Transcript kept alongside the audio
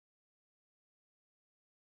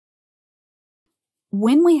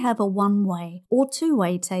When we have a one-way or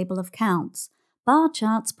two-way table of counts, bar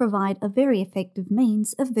charts provide a very effective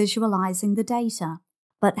means of visualizing the data.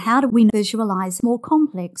 But how do we visualize more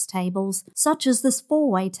complex tables, such as this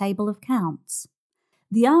four-way table of counts?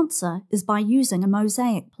 The answer is by using a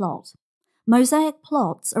mosaic plot. Mosaic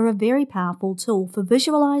plots are a very powerful tool for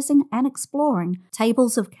visualizing and exploring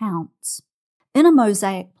tables of counts. In a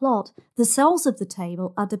mosaic plot, the cells of the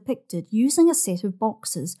table are depicted using a set of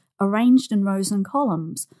boxes arranged in rows and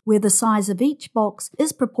columns, where the size of each box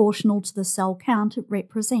is proportional to the cell count it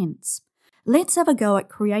represents. Let's have a go at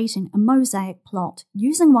creating a mosaic plot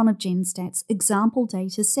using one of GenStat's example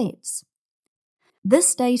data sets.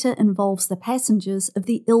 This data involves the passengers of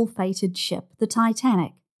the ill-fated ship, the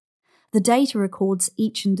Titanic. The data records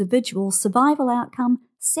each individual's survival outcome,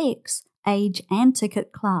 sex, age and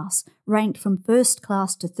ticket class, ranked from first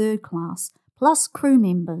class to third class, plus crew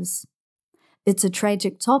members. It's a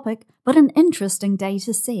tragic topic, but an interesting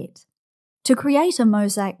data set. To create a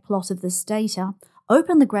mosaic plot of this data,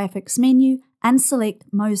 open the Graphics menu and select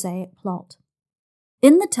Mosaic Plot.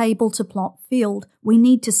 In the Table to Plot field, we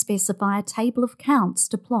need to specify a table of counts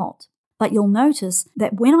to plot, but you'll notice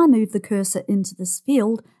that when I move the cursor into this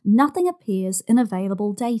field, nothing appears in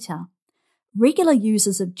available data. Regular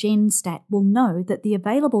users of GenStat will know that the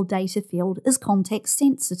available data field is context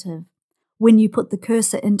sensitive. When you put the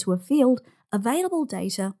cursor into a field, available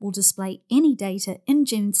data will display any data in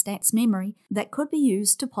GenStat's memory that could be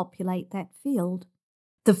used to populate that field.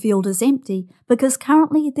 The field is empty because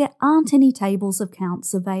currently there aren't any tables of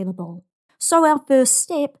counts available. So our first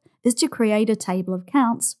step is to create a table of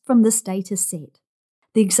counts from this data set.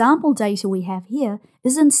 The example data we have here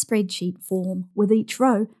is in spreadsheet form, with each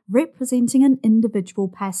row representing an individual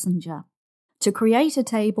passenger. To create a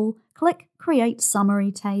table, click Create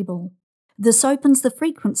Summary Table. This opens the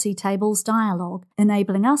Frequency Tables dialog,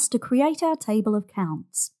 enabling us to create our table of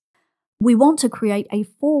counts. We want to create a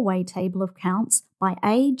four-way table of counts by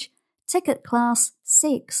age, ticket class,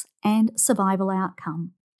 sex, and survival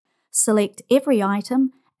outcome. Select every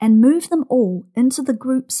item and move them all into the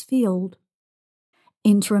Groups field.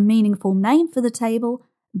 Enter a meaningful name for the table,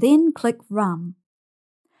 then click Run.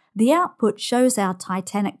 The output shows our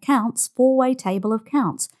Titanic Counts four-way table of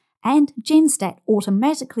counts, and GenStat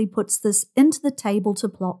automatically puts this into the Table to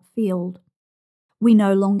Plot field. We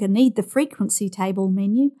no longer need the Frequency Table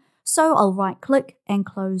menu, so I'll right-click and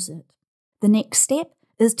close it. The next step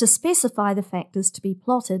is to specify the factors to be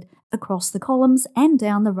plotted across the columns and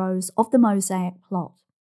down the rows of the mosaic plot.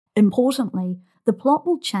 Importantly, the plot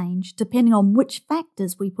will change depending on which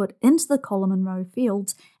factors we put into the column and row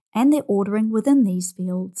fields and their ordering within these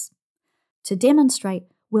fields. To demonstrate,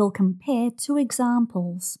 we'll compare two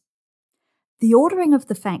examples. The ordering of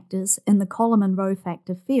the factors in the column and row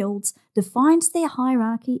factor fields defines their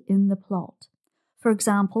hierarchy in the plot. For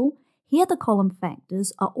example, here the column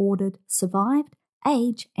factors are ordered survived,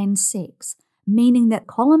 age, and sex, meaning that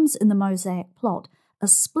columns in the mosaic plot are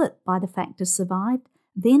split by the factor survived,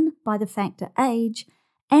 then by the factor age,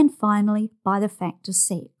 and finally by the factor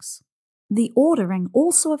sex. The ordering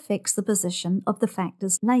also affects the position of the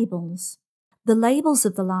factors' labels. The labels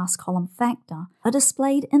of the last column factor are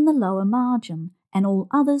displayed in the lower margin, and all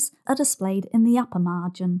others are displayed in the upper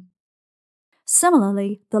margin.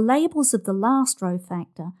 Similarly, the labels of the last row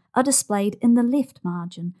factor are displayed in the left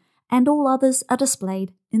margin, and all others are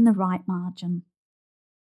displayed in the right margin.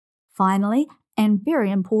 Finally, and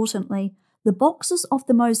very importantly, the boxes of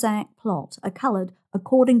the mosaic plot are coloured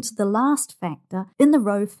according to the last factor in the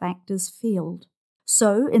row factors field.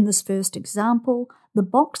 So, in this first example, the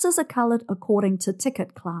boxes are coloured according to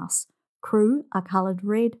ticket class. Crew are coloured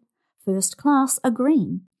red, first class are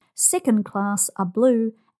green, second class are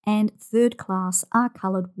blue, and third class are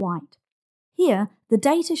coloured white. Here, the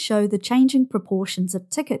data show the changing proportions of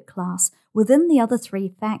ticket class within the other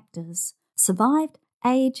three factors: survived,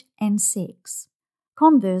 age, and sex.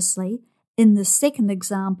 Conversely, in this second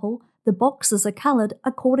example, the boxes are coloured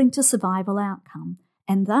according to survival outcome,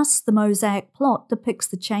 and thus the mosaic plot depicts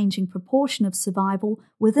the changing proportion of survival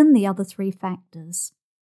within the other three factors.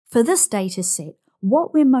 For this data set,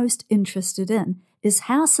 what we're most interested in is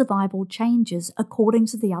how survival changes according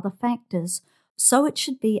to the other factors, so it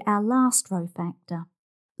should be our last row factor.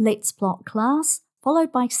 Let's plot class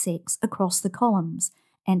followed by sex across the columns,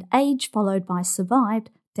 and age followed by survived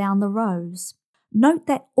down the rows. Note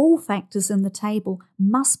that all factors in the table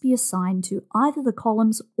must be assigned to either the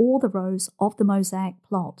columns or the rows of the mosaic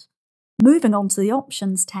plot. Moving on to the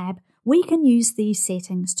Options tab, we can use these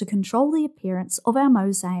settings to control the appearance of our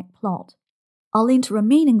mosaic plot. I'll enter a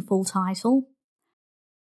meaningful title,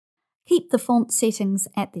 keep the font settings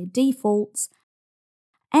at their defaults,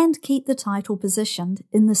 and keep the title positioned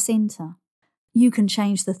in the center. You can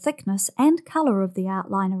change the thickness and color of the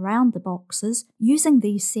outline around the boxes using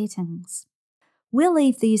these settings. We'll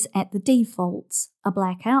leave these at the defaults, a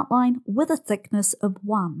black outline with a thickness of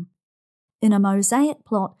 1. In a mosaic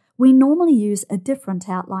plot, we normally use a different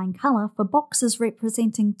outline color for boxes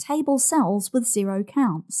representing table cells with 0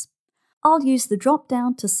 counts. I'll use the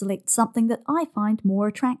drop-down to select something that I find more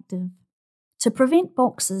attractive. To prevent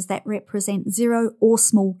boxes that represent 0 or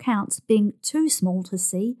small counts being too small to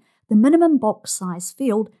see, the minimum box size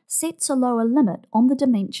field sets a lower limit on the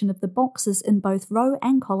dimension of the boxes in both row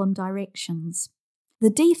and column directions. The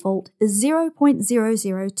default is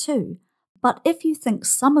 0.002, but if you think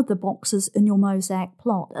some of the boxes in your mosaic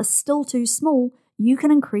plot are still too small, you can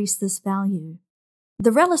increase this value.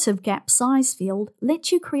 The relative gap size field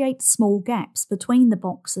lets you create small gaps between the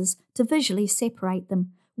boxes to visually separate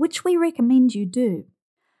them, which we recommend you do.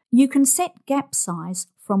 You can set gap size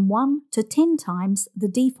from 1 to 10 times the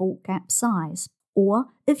default gap size, or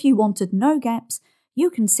if you wanted no gaps, you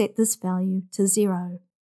can set this value to 0.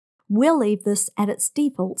 We'll leave this at its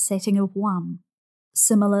default setting of 1.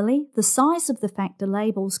 Similarly, the size of the factor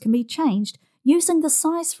labels can be changed using the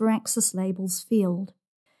Size for Axis Labels field.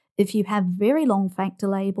 If you have very long factor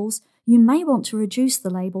labels, you may want to reduce the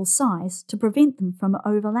label size to prevent them from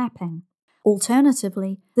overlapping.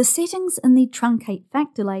 Alternatively, the settings in the Truncate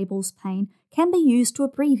Factor Labels pane can be used to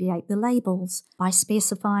abbreviate the labels by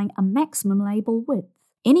specifying a maximum label width.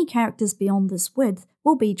 Any characters beyond this width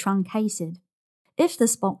will be truncated. If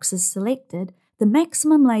this box is selected, the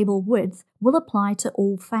maximum label width will apply to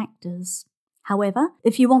all factors. However,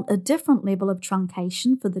 if you want a different level of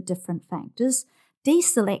truncation for the different factors,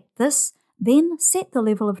 deselect this, then set the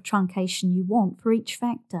level of truncation you want for each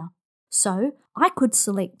factor. So, I could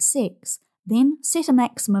select 6, then set a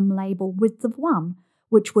maximum label width of 1,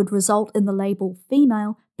 which would result in the label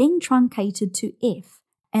female being truncated to F,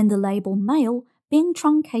 and the label male being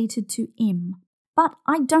truncated to M. But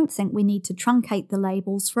I don't think we need to truncate the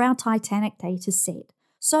labels for our Titanic data set,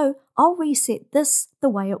 so I'll reset this the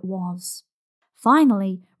way it was.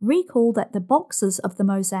 Finally, recall that the boxes of the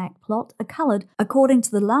mosaic plot are coloured according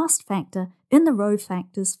to the last factor in the row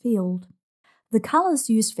factors field. The colours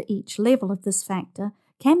used for each level of this factor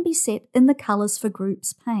can be set in the Colours for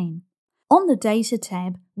Groups pane. On the Data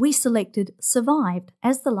tab, we selected Survived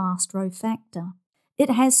as the last row factor. It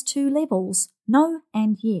has 2 levels, No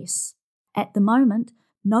and Yes. At the moment,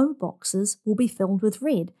 No boxes will be filled with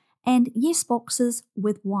red and Yes boxes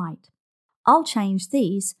with white. I'll change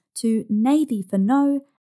these to Navy for No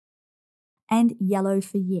and Yellow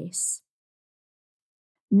for Yes.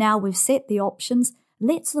 Now we've set the options,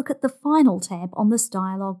 let's look at the final tab on this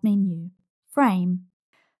dialog menu, Frame.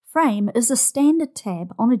 Frame is a standard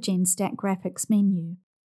tab on a GenStat graphics menu.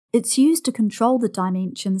 It's used to control the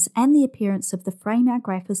dimensions and the appearance of the frame our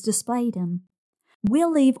graph is displayed in.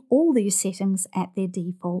 We'll leave all these settings at their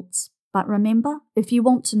defaults, but remember, if you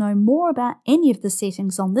want to know more about any of the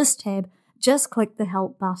settings on this tab, just click the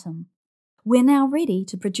Help button. We're now ready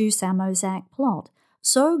to produce our mosaic plot,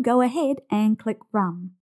 so go ahead and click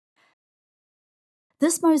Run.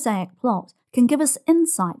 This mosaic plot can give us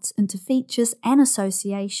insights into features and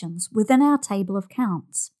associations within our table of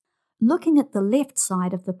counts. Looking at the left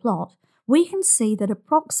side of the plot, we can see that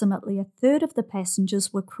approximately a third of the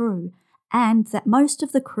passengers were crew and that most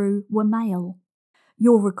of the crew were male.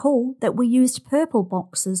 You'll recall that we used purple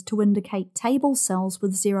boxes to indicate table cells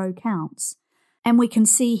with 0 counts, and we can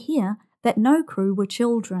see here that no crew were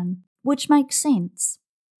children, which makes sense.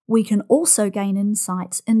 We can also gain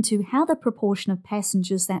insights into how the proportion of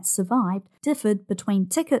passengers that survived differed between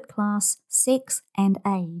ticket class, sex, and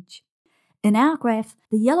age. In our graph,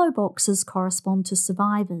 the yellow boxes correspond to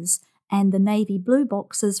survivors, and the navy blue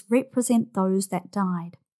boxes represent those that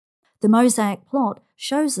died. The mosaic plot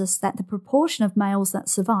shows us that the proportion of males that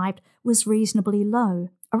survived was reasonably low,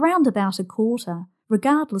 around about a quarter,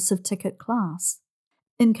 regardless of ticket class.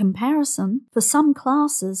 In comparison, for some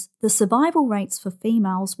classes, the survival rates for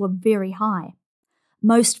females were very high.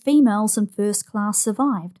 Most females in first class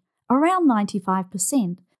survived, around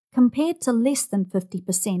 95%, compared to less than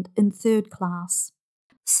 50% in third class.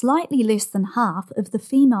 Slightly less than half of the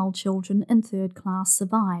female children in third class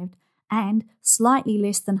survived, and slightly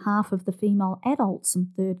less than half of the female adults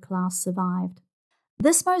in third class survived.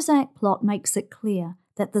 This mosaic plot makes it clear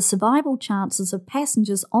that the survival chances of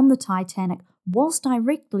passengers on the Titanic was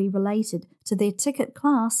directly related to their ticket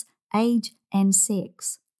class, age, and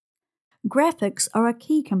sex. Graphics are a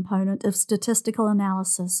key component of statistical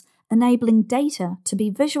analysis, enabling data to be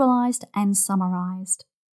visualized and summarized.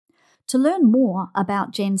 To learn more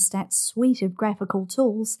about GenStat's suite of graphical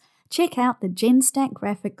tools, check out the GenStack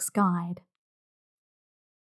Graphics Guide.